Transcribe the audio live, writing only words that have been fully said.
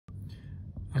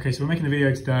Okay, so we're making a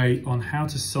video today on how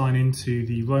to sign into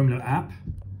the Roamler app.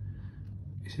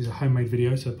 This is a homemade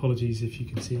video, so apologies if you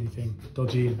can see anything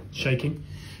dodgy and shaking.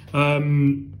 So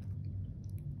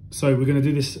we're going to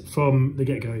do this from the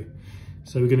get-go.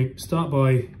 So we're going to start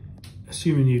by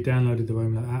assuming you've downloaded the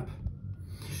Roamler app.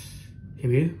 Here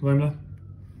we go, Roamler.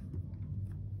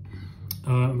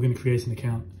 We're going to create an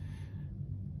account.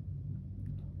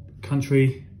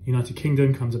 Country, United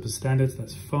Kingdom comes up as standard, so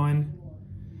that's fine.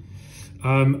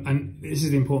 And this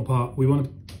is the important part. We want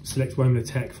to select Roamler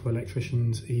Tech for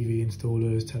electricians, EV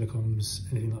installers,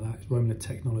 telecoms, anything like that. It's Roamler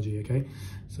Technology, okay?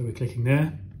 So we're clicking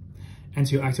there.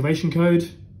 Enter your activation code.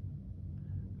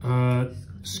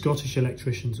 Scottish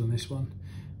electricians on this one.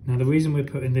 Now the reason we're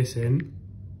putting this in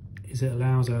is it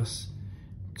allows us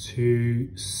to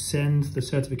send the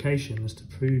certifications to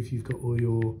prove you've got all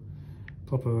your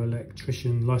proper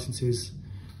electrician licenses,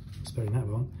 spelling that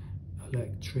wrong,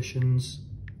 electricians,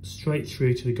 straight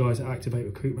through to the guys that activate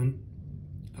recruitment,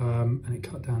 and it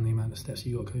cut down the amount of steps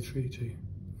you got to go through to.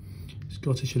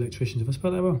 Scottish electricians, have I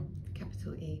spelled that wrong?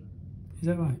 Capital E. Is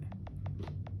that right?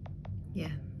 Yeah.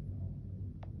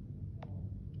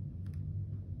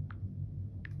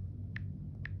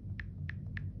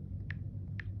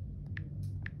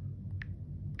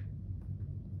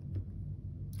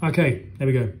 Okay, there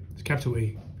we go. It's capital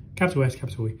E, capital S,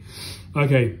 capital E.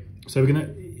 Okay, so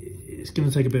it's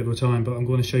gonna take a bit of a time, but I'm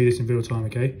going to show you this in real time,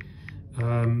 okay?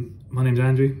 My name's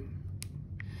Andrew.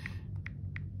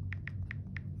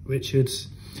 Richards.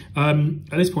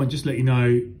 At this point, just to let you know,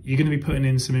 you're going to be putting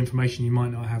in some information you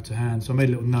might not have to hand. So I made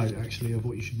a little note actually of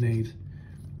what you should need.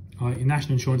 All right, your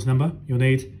national insurance number, you'll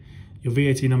need your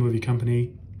VAT number of your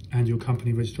company and your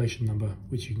company registration number,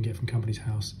 which you can get from Company's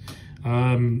House.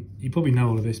 You probably know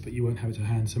all of this, but you won't have it to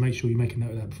hand. So make sure you make a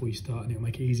note of that before you start and it'll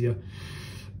make it easier.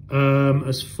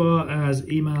 As far as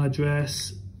email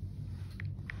address,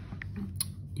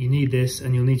 you need this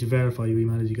and you'll need to verify your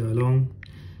email as you go along.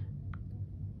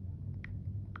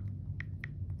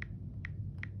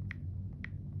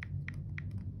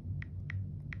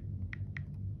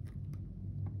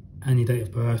 And your date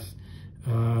of birth.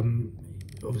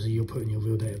 Obviously you'll put in your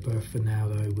real date of birth. For now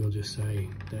though, we'll just say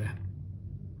there.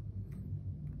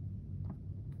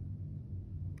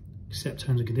 Accept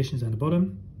terms and conditions down the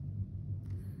bottom.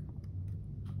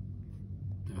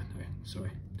 No,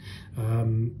 sorry.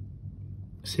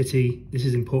 City, this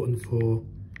is important for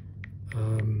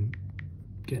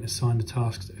getting assigned the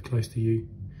tasks that are close to you.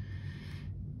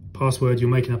 Password, you're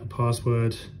making up a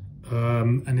password,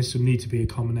 and this will need to be a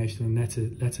combination of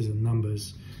letters and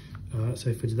numbers.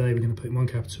 So for today, we're going to put in one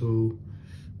capital,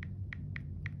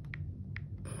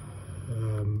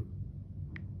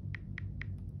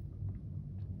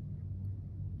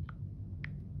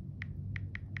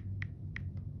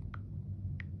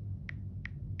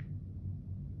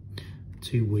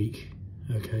 too weak.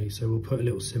 Okay, so we'll put a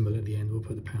little symbol at the end. We'll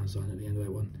put the pound sign at the end of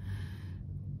that one.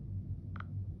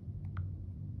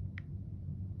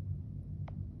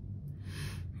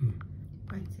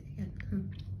 Write it again.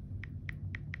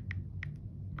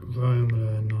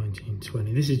 Roamler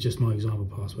 1920. This is just my example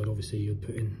password. Obviously, you'll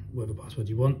put in whatever password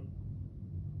you want.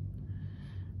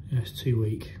 Yeah, it's too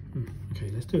weak.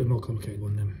 Okay, let's do a more complicated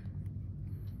one then.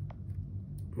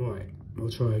 Right,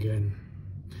 we'll try again.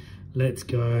 Let's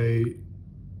go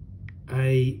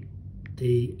ADS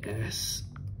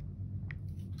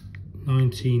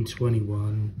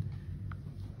 1921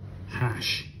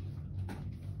 hash.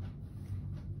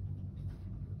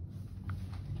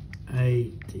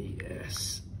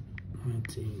 ADS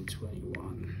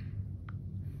 1921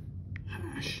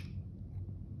 hash.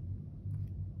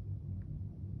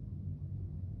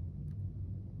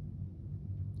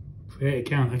 Create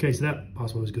account. Okay, so that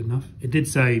password was good enough. It did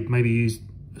say maybe use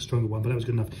a stronger one, but that was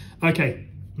good enough. Okay,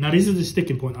 now this is the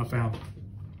sticking point I found,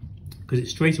 because it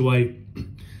straight away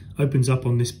opens up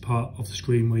on this part of the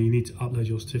screen where you need to upload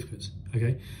your certificates.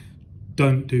 Okay,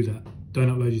 don't do that. Don't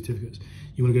upload your certificates.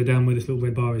 You want to go down where this little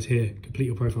red bar is here, complete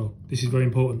your profile. This is very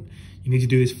important. You need to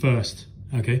do this first,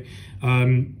 okay?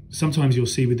 Sometimes you'll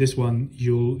see with this one,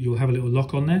 you'll have a little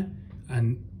lock on there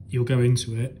and you'll go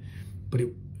into it, but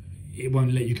it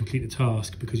won't let you complete the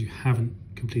task because you haven't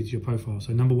completed your profile.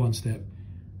 So number one step,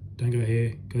 don't go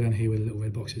here, go down here where the little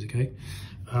red box is, okay?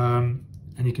 And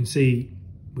you can see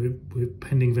we're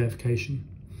pending verification.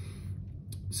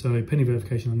 So pending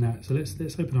verification on that. So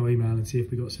let's open our email and see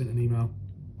if we got sent an email.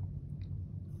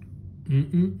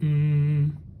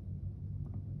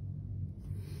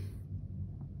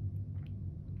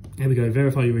 There we go,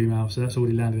 verify your email. So that's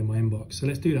already landed in my inbox. So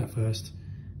let's do that first.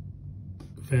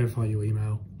 Verify your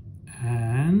email,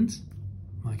 and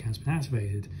my account's been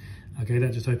activated. Okay,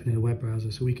 that just opened in a web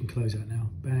browser, so we can close that now.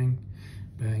 Bang,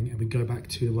 bang, and we go back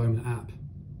to the Roamler app.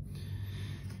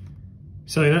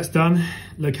 So that's done.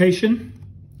 Location.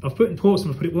 I've put in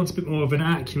Portsmouth, but it wants a bit more of an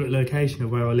accurate location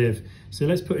of where I live. So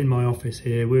let's put in my office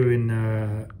here. We're in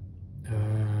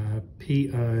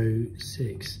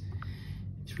PO6,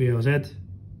 3LZ.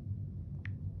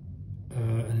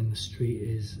 And then the street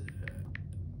is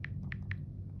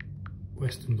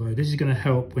Western Road. This is going to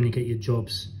help when you get your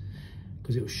jobs,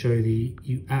 because it will show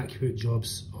you accurate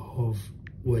jobs of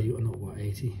where you are, not what,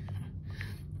 80,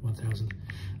 1000.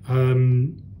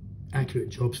 Accurate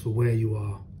jobs for where you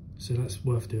are. So that's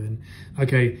worth doing.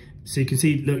 Okay, so you can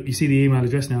see, look, you see the email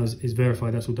address now is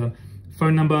verified. That's all done.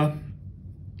 Phone number.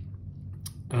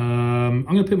 I'm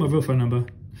going to put my real phone number.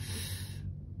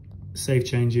 Save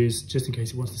changes, just in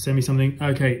case it wants to send me something.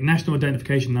 Okay, national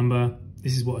identification number.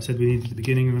 This is what I said we needed at the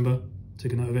beginning, remember?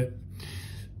 Took a note of it.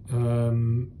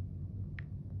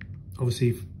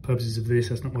 Obviously, for purposes of this,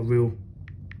 that's not my real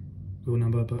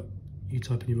number, but you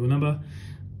type in your real number.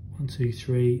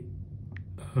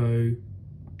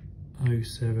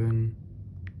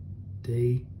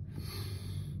 1230007D.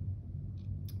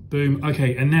 Boom.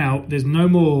 Okay, and now there's no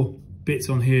more bits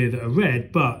on here that are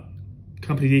red, but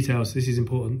company details, this is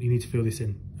important. You need to fill this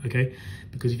in, okay?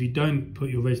 Because if you don't put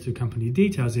your registered company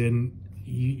details in,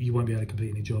 you won't be able to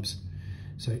complete any jobs.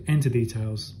 So enter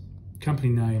details, company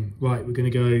name. Right, we're gonna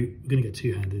go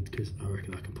two-handed because I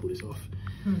reckon I can pull this off.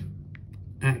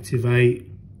 Activate,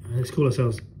 let's call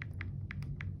ourselves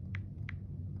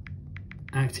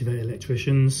Activate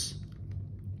Electricians.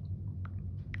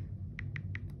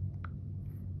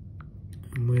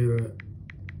 And we're at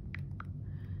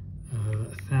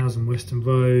 1000 Western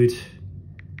Road,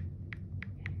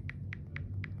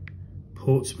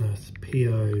 Portsmouth,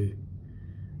 PO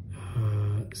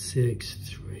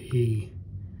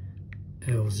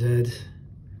 63LZ.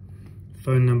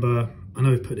 Phone number, I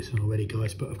know we've put this in already,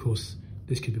 guys, but of course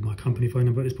this could be my company phone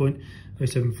number at this point.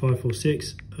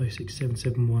 07546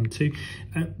 067712.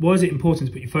 Why is it important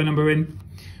to put your phone number in?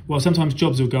 Well, sometimes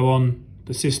jobs will go on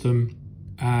the system,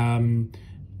 and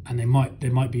there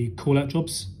might be call out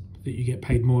jobs that you get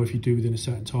paid more if you do within a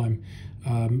certain time.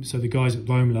 So the guys at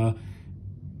Roamler,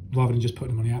 rather than just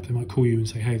putting them on the app, they might call you and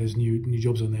say, hey, there's new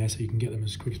jobs on there, so you can get them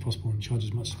as quick as possible and charge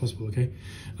as much as possible, okay?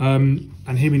 And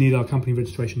here we need our company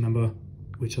registration number,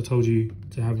 which I told you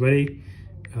to have ready.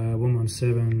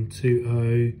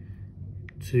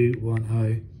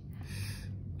 11720210.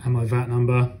 And my VAT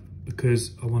number,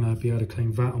 because I want to be able to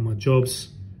claim VAT on my jobs.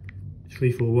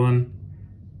 341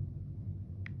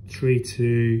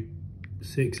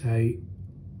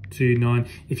 326829.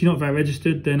 If you're not VAT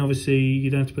registered, then obviously you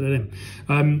don't have to put that in.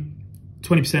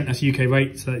 20%, that's UK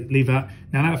rate, so leave that.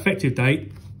 Now that effective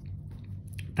date,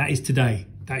 that is today.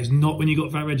 That is not when you got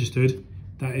VAT registered.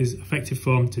 That is effective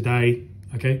from today,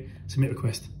 okay? Submit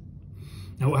request.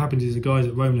 Now what happens is the guys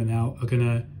at Roamler now are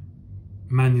gonna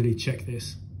manually check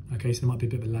this, okay? So there might be a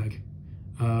bit of a lag.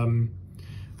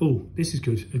 Oh, this is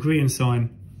good. Agree and sign.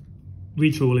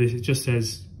 Read through all this, it just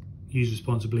says use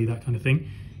responsibly, that kind of thing.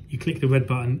 You click the red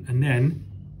button and then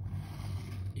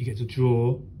you get to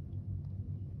draw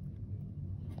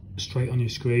straight on your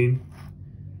screen.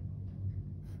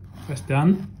 Press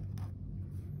done.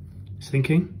 It's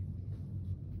thinking.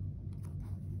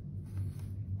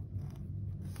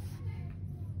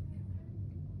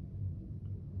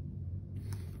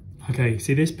 Okay,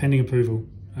 see this? Pending approval,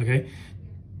 okay?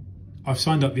 I've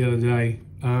signed up the other day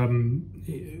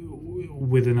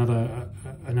with another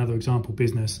example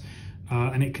business,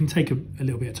 and it can take a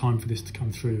little bit of time for this to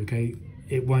come through, okay?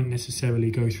 It won't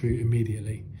necessarily go through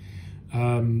immediately.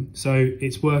 So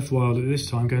it's worthwhile at this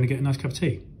time going to get a nice cup of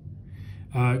tea.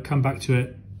 Come back to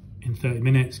it in 30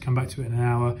 minutes, come back to it in an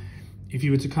hour. If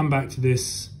you were to come back to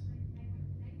this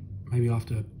maybe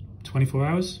after 24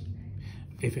 hours,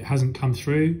 if it hasn't come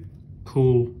through,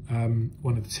 call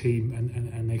one of the team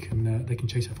and they can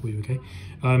chase that for you, okay?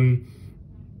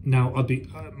 Now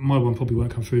my one probably won't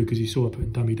come through because you saw I put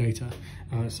in dummy data,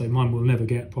 so mine will never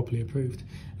get properly approved.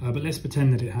 But let's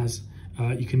pretend that it has.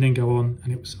 You can then go on,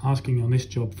 and it was asking on this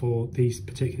job for these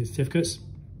particular certificates,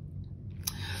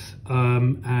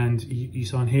 and you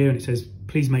sign here, and it says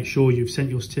please make sure you've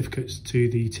sent your certificates to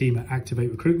the team at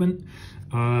Activate Recruitment.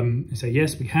 And say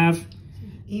yes, we have.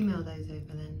 Email those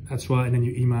over then. That's right, and then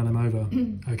you email them over,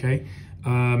 okay?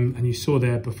 And you saw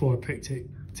there before I ticked it,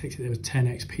 there was 10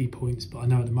 XP points, but I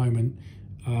know at the moment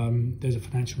there's a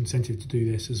financial incentive to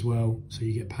do this as well, so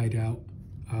you get paid out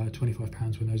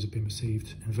 £25 when those have been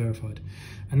received and verified.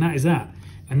 And that is that.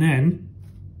 And then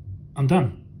I'm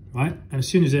done, right? And as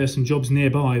soon as there are some jobs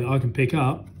nearby that I can pick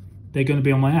up, they're going to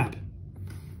be on my app.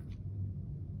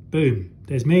 boom,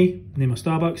 there's me near my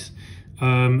Starbucks.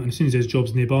 And as soon as there's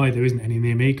jobs nearby, there isn't any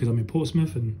near me because I'm in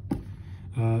Portsmouth and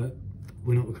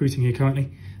we're not recruiting here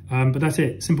currently. But that's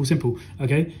it, simple,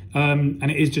 okay?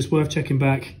 And it is just worth checking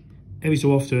back every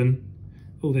so often.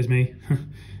 Oh, there's me,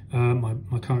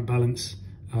 my current balance,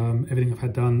 everything I've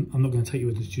had done. I'm not going to take you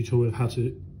with the tutorial of how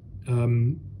to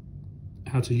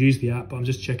use the app, but I'm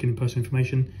just checking in personal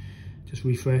information, just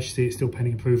refresh, see it's still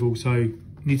pending approval. So you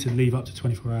need to leave up to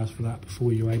 24 hours for that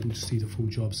before you're able to see the full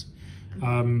jobs.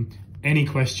 Any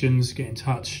questions, get in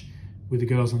touch with the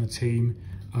girls on the team,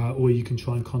 or you can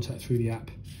try and contact through the app.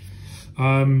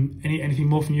 Anything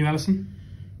more from you, Alison?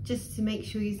 Just to make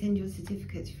sure you send your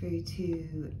certificates through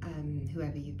to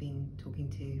whoever you've been talking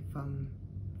to from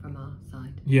our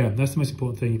side. Yeah, that's the most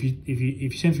important thing. If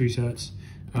you send through certs,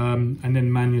 and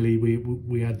then manually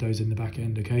we add those in the back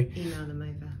end, okay? Email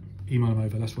them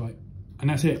over, that's right. And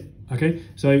that's it, okay?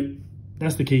 So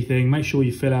that's the key thing. Make sure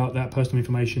you fill out that personal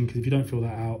information, because if you don't fill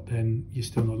that out, then you're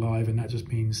still not live, and that just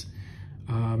means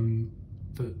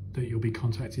that you'll be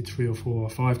contacted 3 or 4 or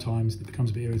 5 times. It becomes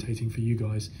a bit irritating for you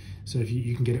guys. So if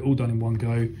you can get it all done in one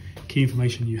go, key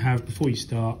information you have before you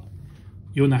start,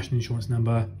 your national insurance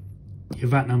number, your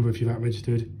VAT number if you're VAT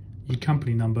registered, your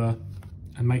company number,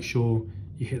 and make sure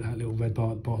you hit that little red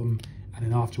bar at the bottom, and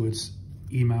then afterwards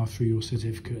email through your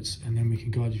certificates, and then we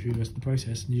can guide you through the rest of the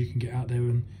process and you can get out there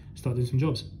and start doing some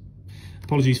jobs.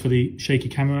 Apologies for the shaky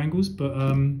camera angles, but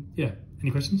yeah, any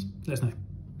questions? Let us know.